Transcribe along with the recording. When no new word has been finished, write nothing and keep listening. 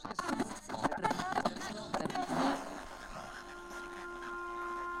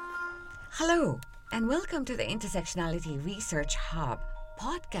Hello, and welcome to the Intersectionality Research Hub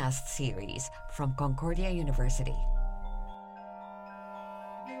podcast series from Concordia University.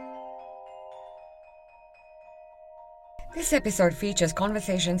 This episode features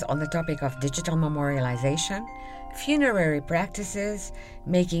conversations on the topic of digital memorialization, funerary practices,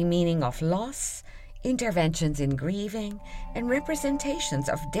 making meaning of loss, interventions in grieving, and representations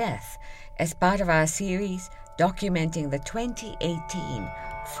of death as part of our series documenting the 2018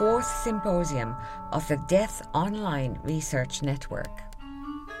 fourth symposium of the Death Online Research Network.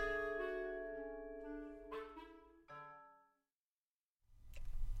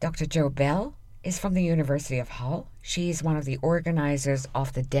 Dr. Jo Bell is from the University of Hull. She is one of the organizers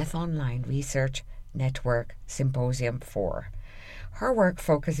of the Death Online Research Network Symposium 4. Her work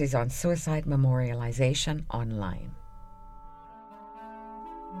focuses on suicide memorialization online.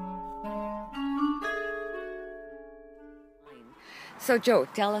 So, Jo,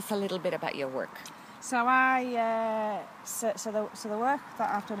 tell us a little bit about your work. So the work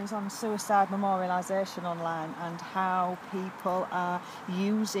that I've done is on suicide memorialisation online and how people are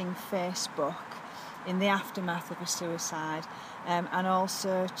using Facebook in the aftermath of a suicide, and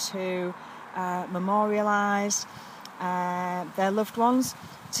also to memorialise their loved ones,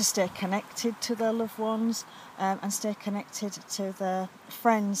 to stay connected to their loved ones, and stay connected to their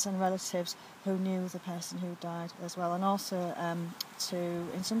friends and relatives who knew the person who died as well, and also to,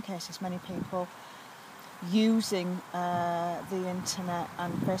 in some cases, many people using the internet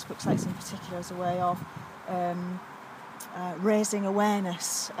and Facebook sites in particular as a way of raising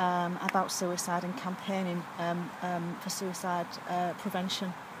awareness about suicide and campaigning for suicide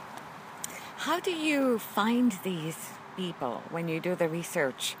prevention. How do you find these people when you do the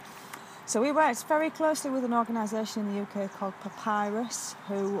research? So we worked very closely with an organisation in the UK called Papyrus,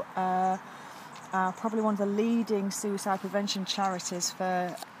 who are probably one of the leading suicide prevention charities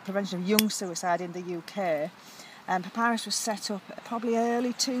for prevention of young suicide in the UK. Papyrus was set up probably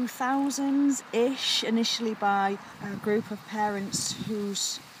early 2000s-ish, initially by a group of parents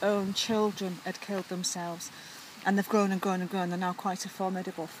whose own children had killed themselves. And they've grown and grown and grown. They're now quite a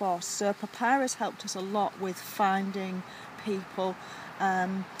formidable force. So Papyrus helped us a lot with finding people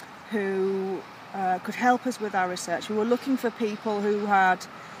who could help us with our research. We were looking for people who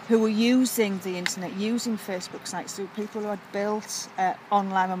were using the internet, using Facebook sites, so people who had built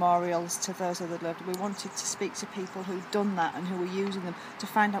online memorials to those who they loved. We wanted to speak to people who'd done that and who were using them to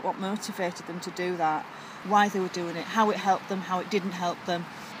find out what motivated them to do that, why they were doing it, how it helped them, how it didn't help them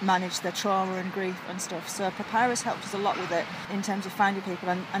manage their trauma and grief and stuff. So Papyrus helped us a lot with it in terms of finding people.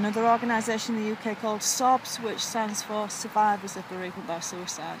 And another organisation in the UK called SOBS, which stands for Survivors of Bereavement by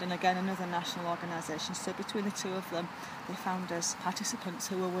Suicide, and again another national organisation. So between the two of them, they found us participants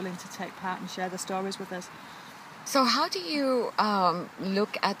who were willing to take part and share their stories with us. So how do you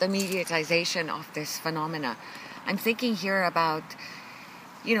look at the mediatization of this phenomena? I'm thinking here about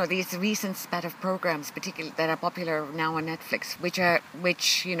these recent spat of programs, particularly that are popular now on Netflix, which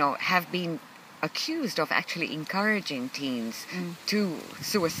have been accused of actually encouraging teens to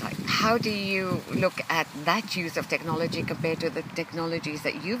suicide. How do you look at that use of technology compared to the technologies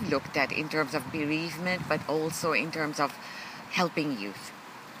that you've looked at in terms of bereavement, but also in terms of helping youth?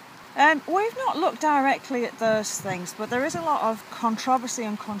 We've not looked directly at those things, but there is a lot of controversy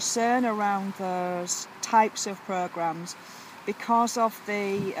and concern around those types of programs because of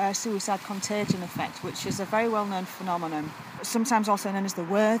the suicide contagion effect, which is a very well-known phenomenon, sometimes also known as the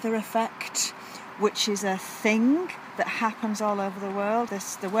Werther effect, which is a thing that happens all over the world.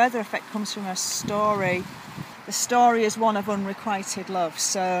 The Werther effect comes from a story. The story is one of unrequited love.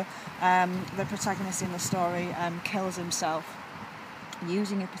 So the protagonist in the story kills himself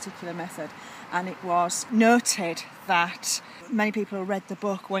using a particular method, and it was noted that many people who read the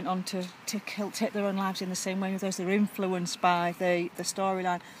book went on to take their own lives in the same way as those that were influenced by the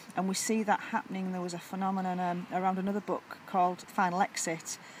storyline, and we see that happening. There was a phenomenon around another book called Final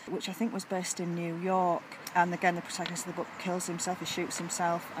Exit, which I think was based in New York, and again the protagonist of the book kills himself, he shoots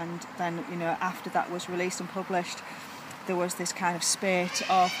himself, and then after that was released and published, there was this kind of spate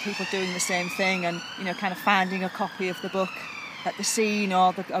of people doing the same thing and kind of finding a copy of the book at the scene,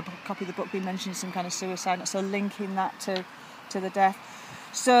 or a copy of the book being mentioned some kind of suicide, so linking that to the death.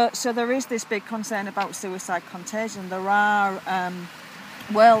 So there is this big concern about suicide contagion. There are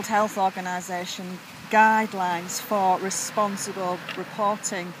World Health Organization guidelines for responsible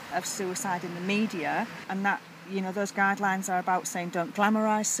reporting of suicide in the media, and that those guidelines are about saying don't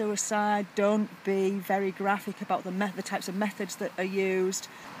glamorize suicide, don't be very graphic about the types of methods that are used.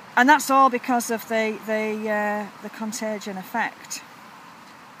 And that's all because of the contagion effect.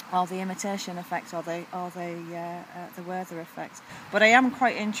 or the imitation effect, or the weather effect. But I am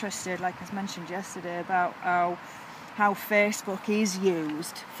quite interested, like I mentioned yesterday, about how Facebook is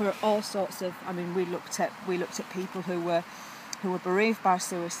used for all sorts of. I mean, we looked at people who were bereaved by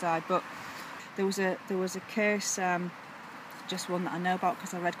suicide, but there was a case, just one that I know about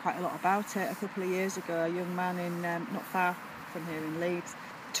because I read quite a lot about it a couple of years ago. A young man in not far from here in Leeds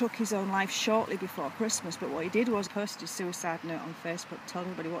took his own life shortly before Christmas, but what he did was posted his suicide note on Facebook, told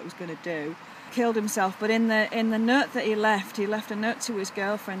everybody what he was going to do, killed himself. But in the note that he left a note to his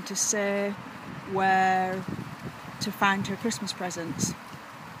girlfriend to say where to find her Christmas presents,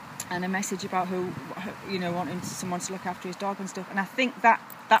 and a message about wanting someone to look after his dog and stuff. And I think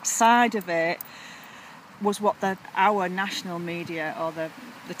that side of it was what our national media, or the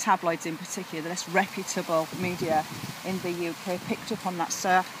tabloids in particular, the less reputable media in the UK, picked up on that.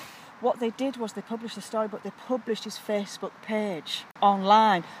 So what they did was they published the story, but they published his Facebook page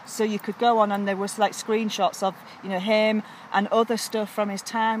online, so you could go on, and there was like screenshots of him and other stuff from his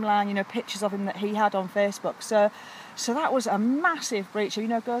timeline, pictures of him that he had on Facebook. So that was a massive breach.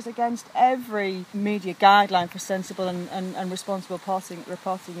 Goes against every media guideline for sensible and responsible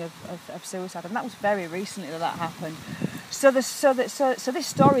reporting of suicide, and that was very recently that happened. So this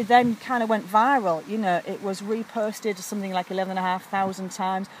story then kind of went viral. It was reposted something like 11,500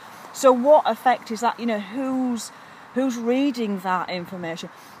 times. So what effect is that? Who's reading that information?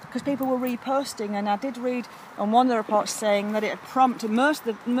 Because people were reposting, and I did read on one of the reports saying that it had prompted most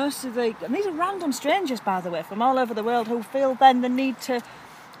of the, and these are random strangers, by the way, from all over the world, who feel then the need to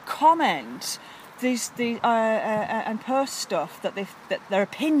comment and post stuff that their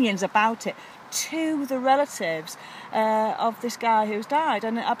opinions about it to the relatives of this guy who's died.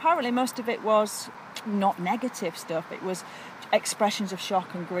 And apparently most of it was not negative stuff. It was expressions of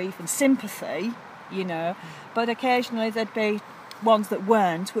shock and grief and sympathy, but occasionally there'd be ones that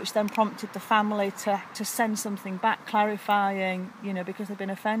weren't, which then prompted the family to send something back clarifying, because they've been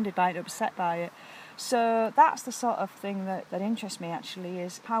offended by it, upset by it. So that's the sort of thing that interests me, actually,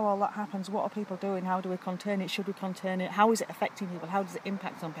 is how all that happens. What are people doing? How do we contain it? Should we contain it? How is it affecting people? How does it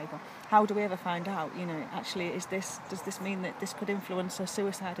impact on people? How do we ever find out? Actually, does this mean that this could influence a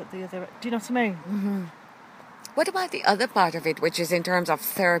suicide at the other? Do you know what I mean? Mm-hmm. What about the other part of it, which is in terms of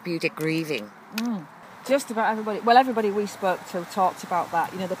therapeutic grieving? Just about everybody we spoke to talked about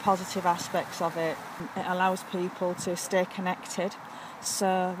that, the positive aspects of it. It allows people to stay connected.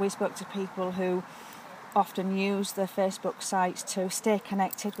 So we spoke to people who often use their Facebook sites to stay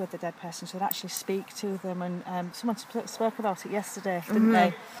connected with the dead person, so they'd actually speak to them, and someone spoke about it yesterday, didn't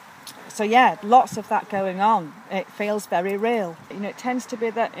they? So yeah, lots of that going on. It feels very real. It tends to be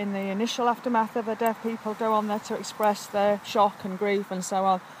that in the initial aftermath of a death, people go on there to express their shock and grief and so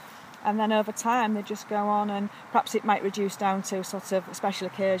on. And then over time they just go on, and perhaps it might reduce down to sort of special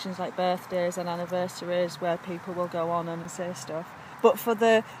occasions like birthdays and anniversaries where people will go on and say stuff. But for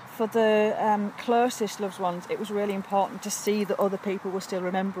the closest loved ones, it was really important to see that other people were still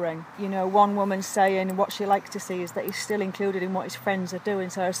remembering. One woman saying what she likes to see is that he's still included in what his friends are doing.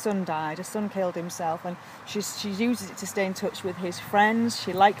 So her son died, her son killed himself, and she uses it to stay in touch with his friends.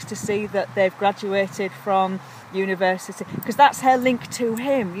 She likes to see that they've graduated from university, because that's her link to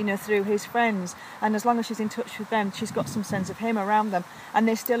him, through his friends. And as long as she's in touch with them, she's got some sense of him around them, and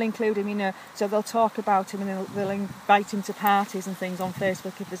they still include him, so they'll talk about him, and they'll invite him to parties and things on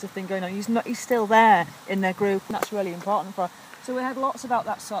Facebook if there's a thing going on. He's still there in their group, and that's really important for her. So we had lots about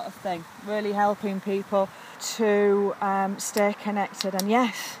that sort of thing, really helping people to stay connected, and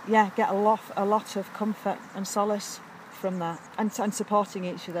get a lot of comfort and solace from that, and when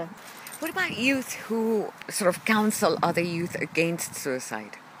each other. What about youth who sort of counsel other youth against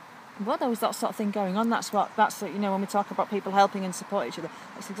suicide? Well, there was that sort of thing going on. That's when we talk about people helping and support each other,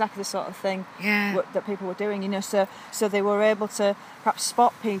 that's exactly the sort of thing that people were doing. So they were able to perhaps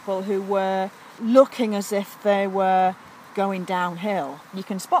spot people who were looking as if they were going downhill. You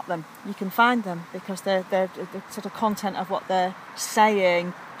can spot them, you can find them, because the sort of content of what they're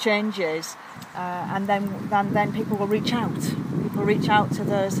saying changes, and then people will reach out. People reach out to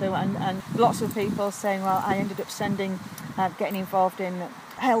those who, and lots of people saying, well, I ended up getting involved in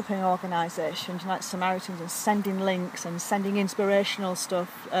helping organisations like Samaritans, and sending links and sending inspirational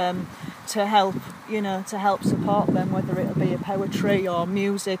stuff to help support them, whether it'll be a poetry or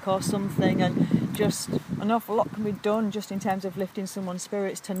music or something. And just an awful lot can be done just in terms of lifting someone's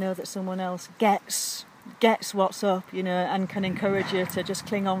spirits, to know that someone else gets what's up, and can encourage you to just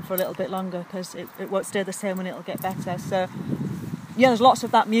cling on for a little bit longer, because it won't stay the same, and it'll get better. So there's lots of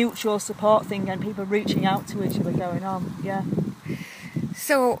that mutual support thing, and people reaching out to each other going on.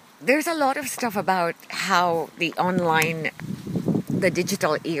 So there's a lot of stuff about how the online the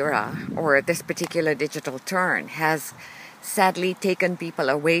digital era, or this particular digital turn, has sadly taken people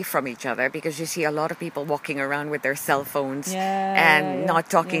away from each other, because you see a lot of people walking around with their cell phones and not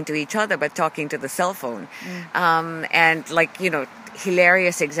talking to each other, but talking to the cell phone. And like,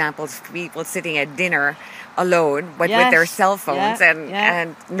 hilarious examples of people sitting at dinner alone, but with their cell phones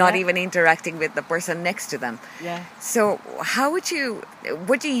and not even interacting with the person next to them. So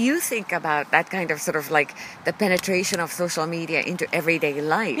what do you think about that kind of sort of like the penetration of social media into everyday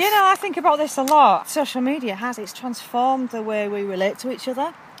life? I think about this a lot. Social media it's transformed the way we relate to each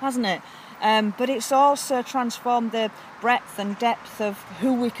other, hasn't it? But it's also transformed the breadth and depth of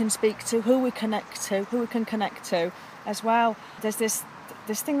who we can speak to, who we can connect to as well. There's this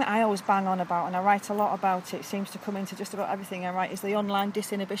thing that I always bang on about, and I write a lot about it. It seems to come into just about everything I write, is the online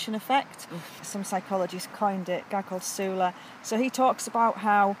disinhibition effect. Some psychologists coined it, a guy called Sula. So he talks about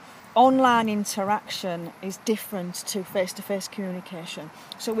how online interaction is different to face-to-face communication.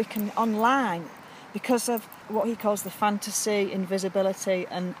 So we can online, because of what he calls the fantasy, invisibility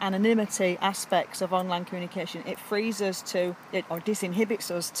and anonymity aspects of online communication, it frees us or disinhibits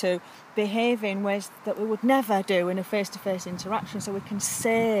us to behave in ways that we would never do in a face-to-face interaction. So we can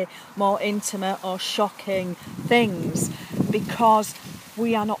say more intimate or shocking things because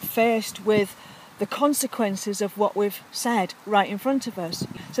we are not faced with the consequences of what we've said right in front of us.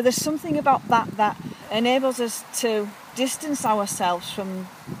 So there's something about that enables us to distance ourselves from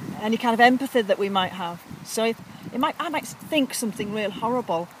any kind of empathy that we might have. So I might think something real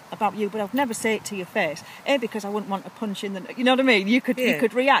horrible about you, but I would never say it to your face. Because I wouldn't want to punch in the... You know what I mean? You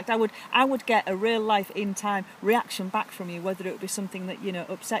could react. I would get a real life in time reaction back from you, whether it would be something that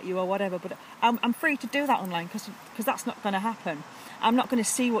upset you or whatever. But I'm free to do that online because that's not going to happen. I'm not going to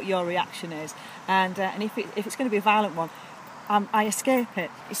see what your reaction is, and if it's going to be a violent one, I escape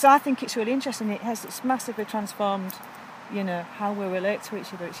it. So I think it's really interesting. It's massively transformed, how we relate to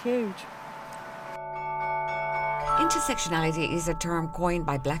each other. It's huge. Intersectionality is a term coined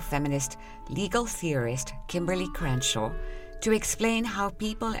by Black feminist legal theorist Kimberly Crenshaw to explain how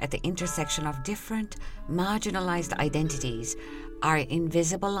people at the intersection of different marginalized identities are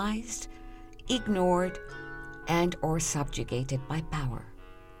invisibilized, ignored, and or subjugated by power.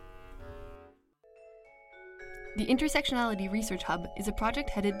 The Intersectionality Research Hub is a project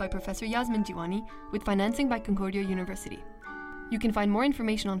headed by Professor Yasmin Jiwani with financing by Concordia University. You can find more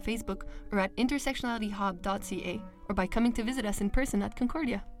information on Facebook or at intersectionalityhub.ca or by coming to visit us in person at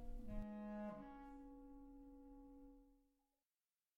Concordia.